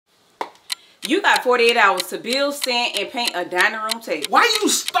You got 48 hours to build, sand, and paint a dining room table. Why you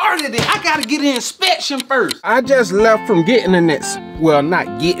started it? I gotta get an inspection first. I just left from getting an well,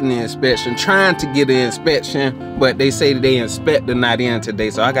 not getting the inspection, trying to get an inspection, but they say they inspector not in today,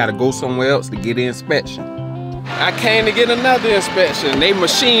 so I gotta go somewhere else to get an inspection. I came to get another inspection. They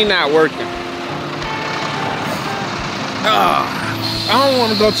machine not working. I don't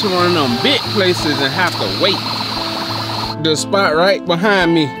want to go to one of them big places and have to wait. The spot right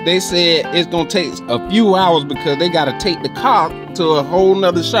behind me, they said it's gonna take a few hours because they gotta take the car to a whole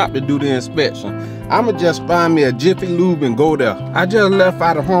nother shop to do the inspection. I'ma just find me a Jiffy Lube and go there. I just left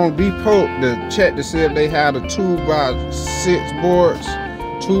out of Home Depot to check to see if they had a 2x6 boards,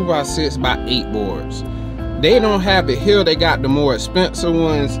 2x6x8 boards. They don't have it here. They got the more expensive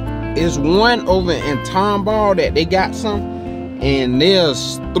ones. It's one over in Tomball that they got some, and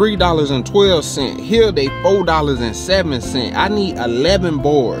there's $3.12. Here they $4.07. I need 11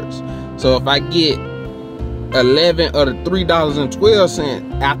 boards. So if I get 11 of the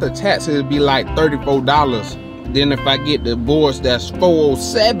 $3.12 after taxes, it'd be like $34. Then if I get the boards that's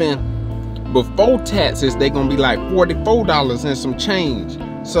 $4.07 before taxes, they're gonna be like $44 and some change.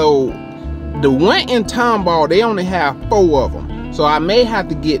 So the one in Tomball, they only have 4 of them. So I may have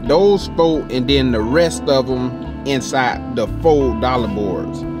to get those 4 and then the rest of them inside the $4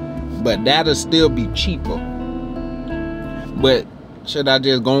 boards. But that'll still be cheaper. But should I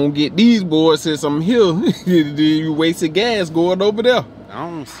just go and get these boards since I'm here? You wasted gas going over there. I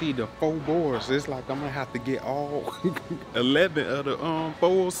don't see the 4 boards. It's like I'm gonna have to get all 11 of the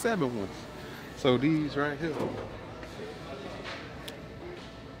 407 ones. So these right here.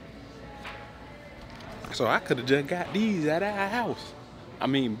 So I could have just got these at our house. I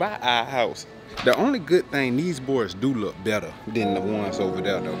mean, by our house. The only good thing, these boards do look better than the ones over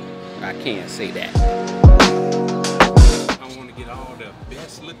there though. I can't say that. I want to get all the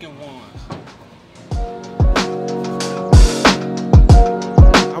best looking ones.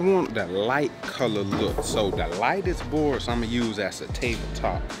 I want the light color look. So the lightest boards I'm gonna use as a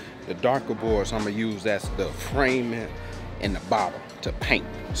tabletop. The darker boards I'm gonna use as the framing and the bottom to paint.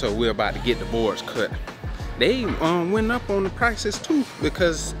 So we're about to get the boards cut. They went up on the prices too,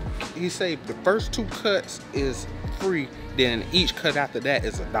 because he said the first 2 cuts is free, then each cut after that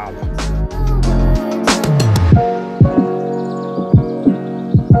is $1.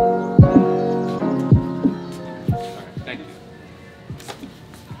 Alright, thank you.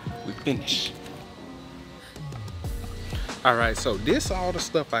 We finished. Alright, so this all the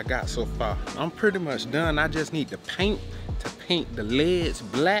stuff I got so far. I'm pretty much done. I just need to paint the leads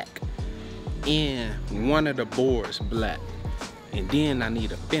black and one of the boards black, and then I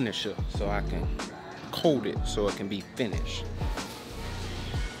need a finisher so I can coat it so it can be finished.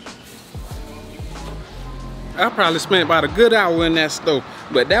 I probably spent about a good hour in that stove,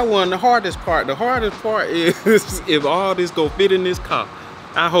 but that wasn't the hardest part. The hardest part is if all this go fit in this car.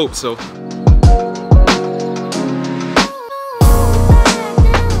 I hope so.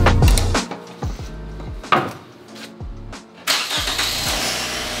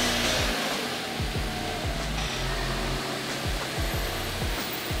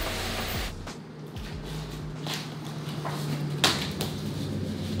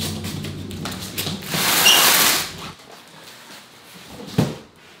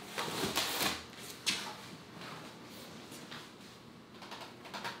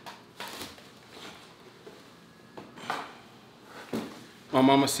 My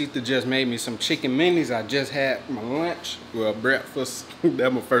mama Sita just made me some chicken minis. I just had my lunch, well, breakfast.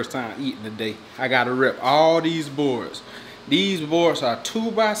 That's my first time eating today. I gotta rip all these boards. These boards are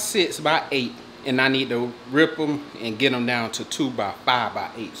 2x6x8, and I need to rip them and get them down to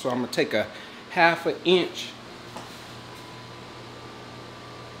 2x5x8. So I'm gonna take a ½ inch.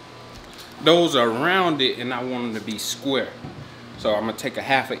 Those are rounded and I want them to be square. So I'm gonna take a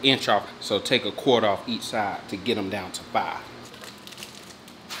 ½ inch off, so take a 1/4 off each side to get them down to 5.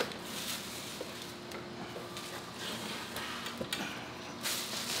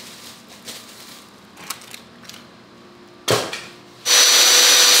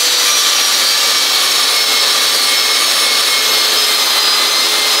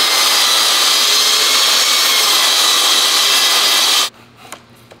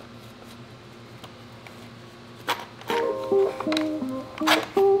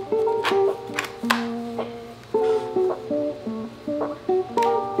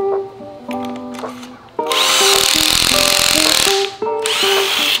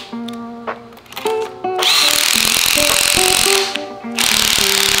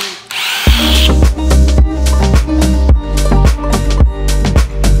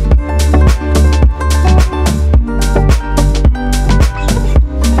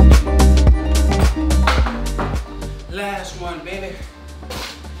 one, baby.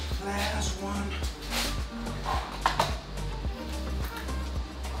 Last one.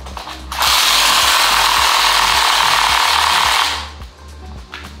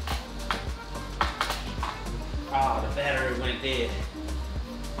 Oh, the battery went dead.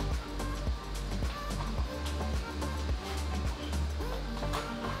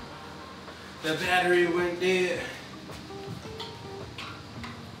 The battery went dead.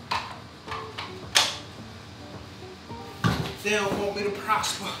 They don't want me to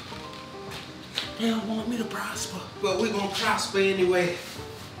prosper. They don't want me to prosper. But we're gonna prosper anyway.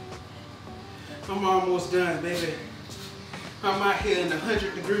 I'm almost done, baby. I'm out here in the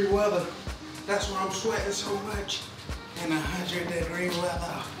 100-degree weather. That's why I'm sweating so much. In 100-degree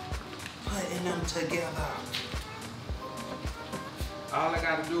weather. Putting them together. All I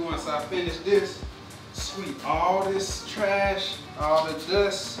gotta do once I finish this, sweep all this trash, all the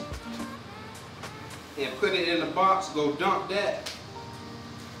dust, and put it in the box, go dump that,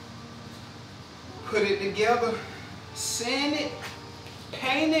 put it together, sand it,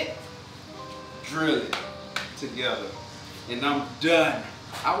 paint it, drill it together, and I'm done.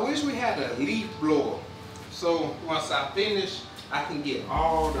 I wish we had a leaf blower, so once I finish, I can get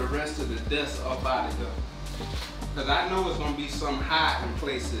all the rest of the dust up out of here. Cause I know it's gonna be some hot in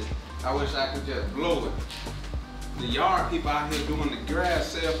places. I wish I could just blow it. The yard people out here doing the grass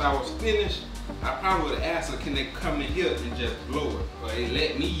say if I was finished, I probably would have asked them, can they come in here and just blow it? Or they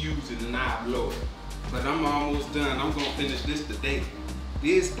let me use it and I blow it. But I'm almost done. I'm gonna finish this today.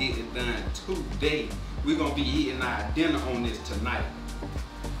 This getting done today. We're gonna be eating our dinner on this tonight.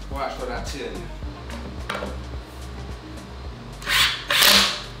 Watch what I tell you.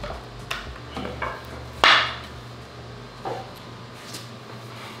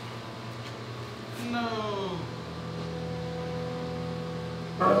 No.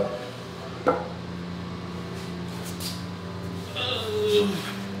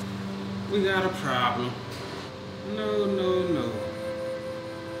 We got a problem. No, no, no.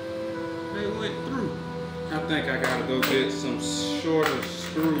 They went through. I think I gotta go get some shorter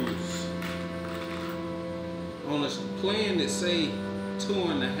screws. On this plan that say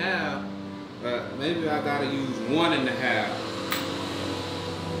 2.5, maybe I gotta use 1.5.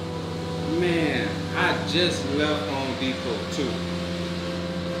 Man, I just left Home Depot too.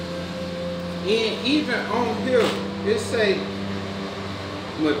 And even on here, it say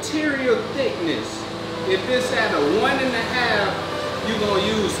material thickness. If it's at a 1.5, you're gonna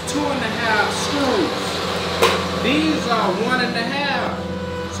use 2.5 screws. These are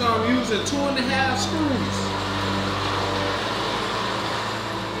 1.5, so I'm using 2.5 screws.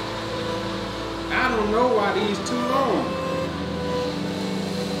 I don't know why these too long.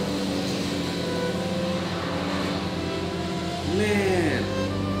 Man.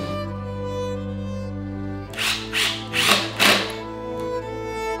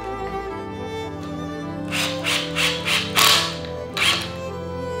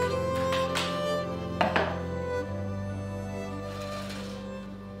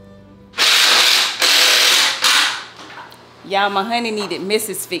 Y'all, my honey needed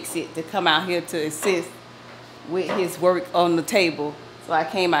Mrs. Fix-It to come out here to assist with his work on the table. So I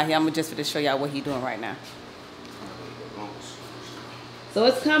came out here. I'm just going to show y'all what he's doing right now. So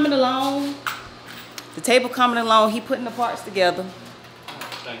it's coming along. The table coming along. He putting the parts together. I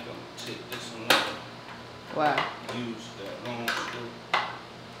think I'm gonna take this one out. Wow. Use that long screw.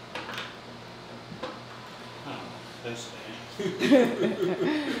 Oh, that's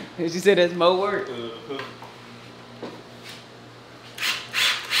that. Did you say that's more work?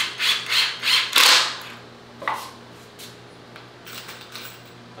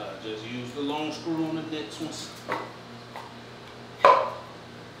 Just use the long screw on the next ones.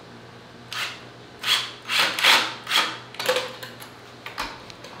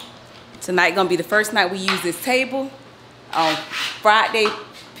 Tonight gonna be the first night we use this table. On Friday,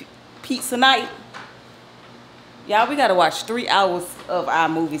 pizza night. Y'all, we gotta watch 3 hours of our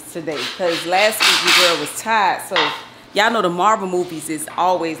movies today, because last week your girl was tired. So y'all know the Marvel movies is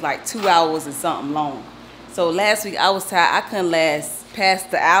always like 2 hours and something long. So last week I was tired. I couldn't last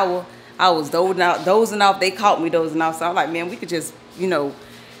past the hour. I was dozing off. They caught me dozing off. So I'm like, man, we could just, you know,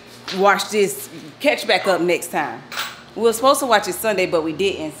 watch this, catch back up next time. We were supposed to watch it Sunday, but we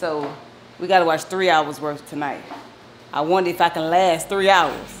didn't. So we got to watch 3 hours worth tonight. I wonder if I can last 3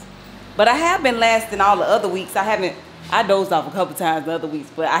 hours. But I have been lasting all the other weeks. I dozed off a couple times the other weeks,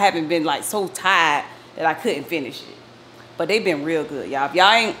 but I haven't been like so tired that I couldn't finish it. But they've been real good, y'all. If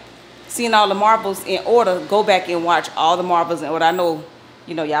y'all ain't seen all the Marvels in order, go back and watch all the Marvels in order. I know,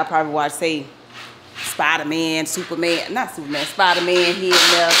 you know, y'all probably watch, say, Spider-Man, Superman, not Superman, Spider-Man here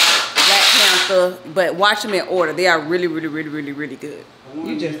and there, Black Panther, stuff, but watch them in order. They are really, really, really, really, really good.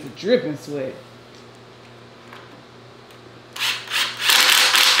 You just a dripping sweat.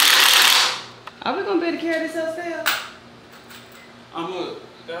 Are we gonna be able to carry this upstairs? I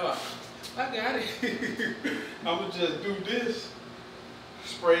got it. I'm gonna just do this,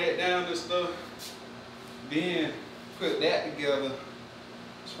 spray it down and stuff, then put that together,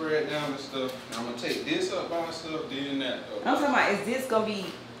 spray it down and stuff. I'm gonna take this up by myself, then that up. I'm talking about, is this gonna be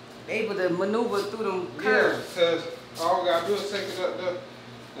able to maneuver through them curves? Yeah, because all we gotta do is take it up there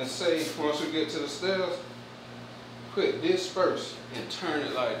and say, once we get to the stairs, put this first and turn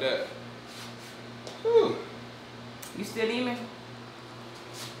it like that. Whew. You still eating?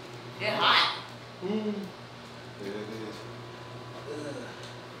 It's hot. There it is.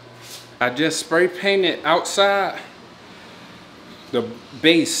 I just spray painted outside the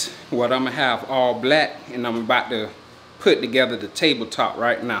base, what I'm gonna have all black, and I'm about to put together the tabletop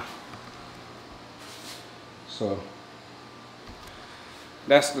right now. So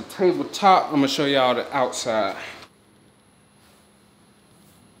that's the tabletop. I'm gonna show y'all the outside.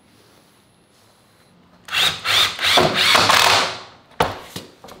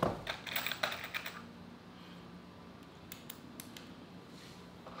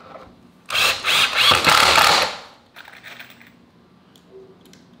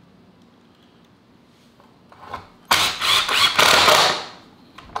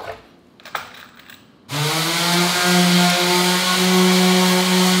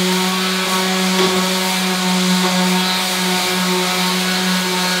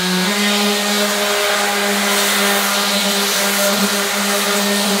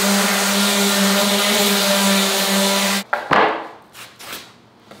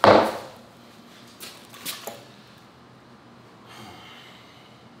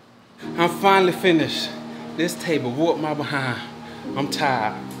 I'm finally finished. This table whooped my behind. I'm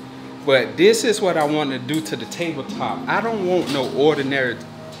tired. But this is what I want to do to the tabletop. I don't want no ordinary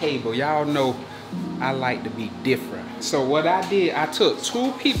table. Y'all know I like to be different. So what I did, I took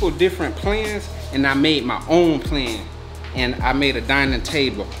 2 people different plans and I made my own plan. And I made a dining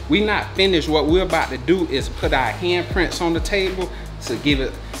table. We not finished. What we're about to do is put our handprints on the table to give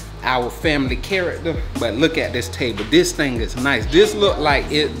it our family character. But look at this table. This thing is nice. This look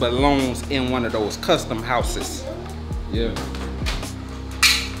like it belongs in one of those custom houses. Yeah.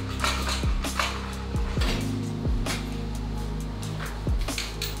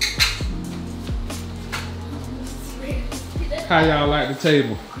 How y'all like the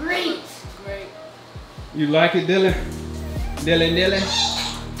table? Great. Great. You like it, Dylan? Dylan?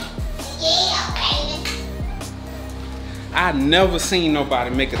 I never seen nobody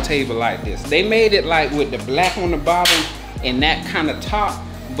make a table like this. They made it like with the black on the bottom and that kind of top,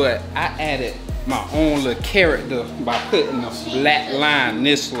 but I added my own little character by putting a black line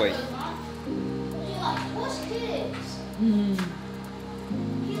this way. What's this?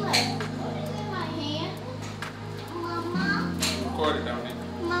 He like, what is in my hand? Mama? Record it, don't it?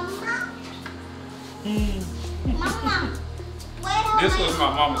 Mama? Mama? Where This was my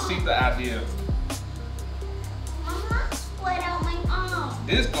mama Sita idea. Mama? Where are my arms?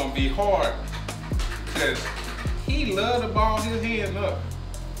 This gonna be hard because he love to ball his hand up.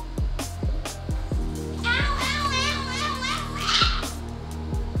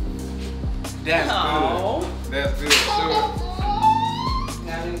 That's Oh. good. That's good. So,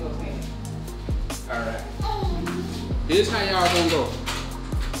 Now let me go finish. all right. This how y'all gonna go.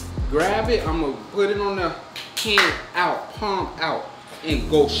 Grab it. I'm gonna put it on the hand out, palm out, and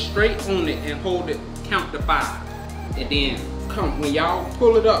go straight on it and hold it. Count to 5, and then come when y'all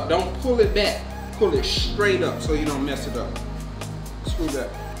pull it up. Don't pull it back. Pull it straight up so you don't mess it up. Screw that.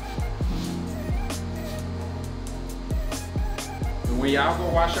 And when y'all go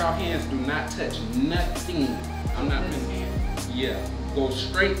wash your hands, do not touch nothing. I'm not gonna. Yeah. Go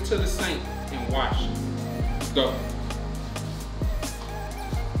straight to the sink and wash it. Go.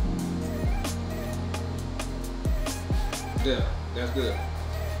 Yeah, that's good.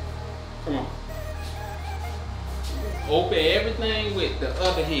 Come on. Open everything with the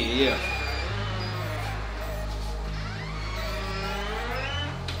other hand, yeah.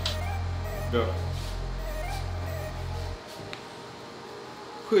 Go.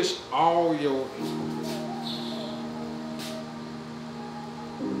 Push all your...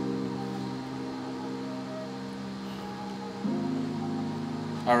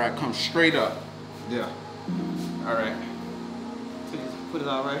 All right, come straight up. Yeah. All right. Put it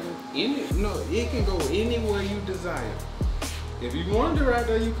all right here. No, it can go anywhere you desire. If you wanted it right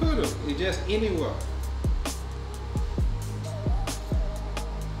there, you could have. It's just anywhere.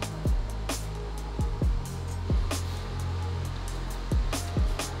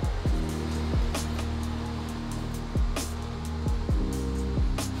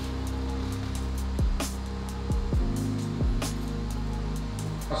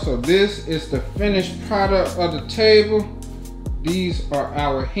 So this is the finished product of the table. These are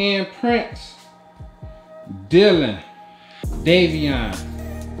our handprints. Dylan, Davion,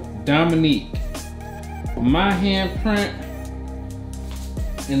 Dominique, my handprint,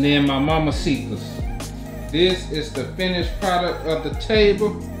 and then my Mamacita's. This is the finished product of the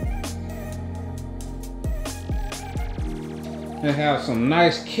table. It has some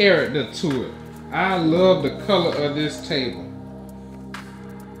nice character to it. I love the color of this table.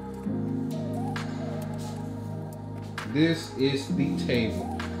 This is the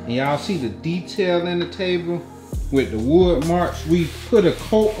table. And y'all see the detail in the table with the wood marks. We put a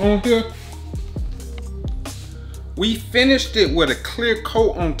coat on here. We finished it with a clear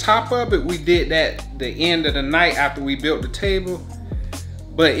coat on top of it. We did that the end of the night after we built the table.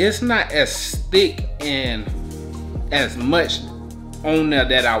 But it's not as thick and as much on there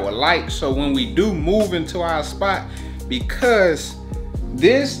that I would like. So when we do move into our spot, because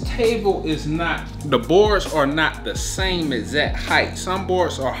this table is not, the boards are not the same exact height. Some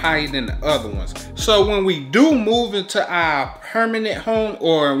boards are higher than the other ones. So when we do move into our permanent home,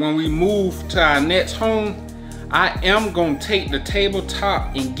 or when we move to our next home, I am gonna take the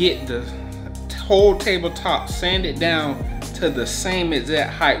tabletop and get the whole tabletop sanded down to the same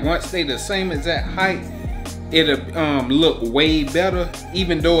exact height. Once they the same exact height, it'll look way better,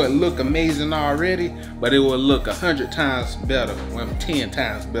 even though it look amazing already, but it will look 100 times better, well, 10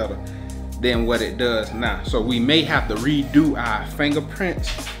 times better than what it does now. So we may have to redo our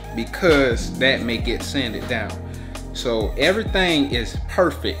fingerprints because that may get sanded down. So everything is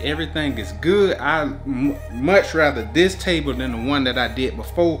perfect, everything is good. I much rather this table than the one that I did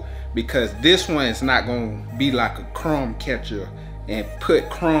before, because this one is not gonna be like a crumb catcher and put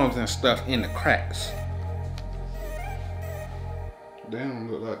crumbs and stuff in the cracks.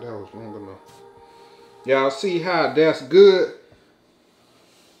 Damn, look like that was long enough. Y'all see how that's good?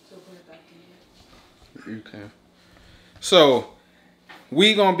 So put it back in. You can. So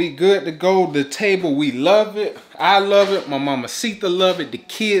we gonna be good to go. The table, we love it. I love it. My Mamacita love it. The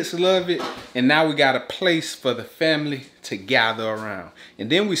kids love it. And now we got a place for the family to gather around. And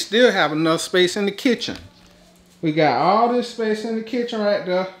then we still have enough space in the kitchen. We got all this space in the kitchen right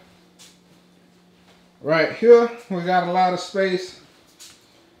there. Right here, we got a lot of space.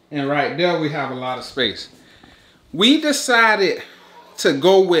 And right there, we have a lot of space. We decided to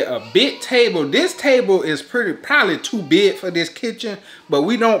go with a big table. This table is probably too big for this kitchen, but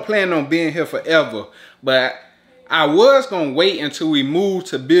we don't plan on being here forever. But I was gonna wait until we move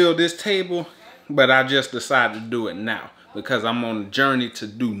to build this table, but I just decided to do it now because I'm on a journey to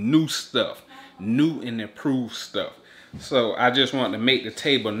do new stuff, new and improved stuff. So I just want to make the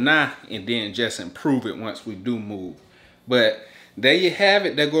table now and then just improve it once we do move. But there you have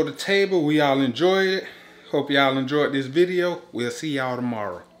it. There go the table. We all enjoyed it. Hope y'all enjoyed this video. We'll see y'all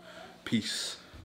tomorrow. Peace.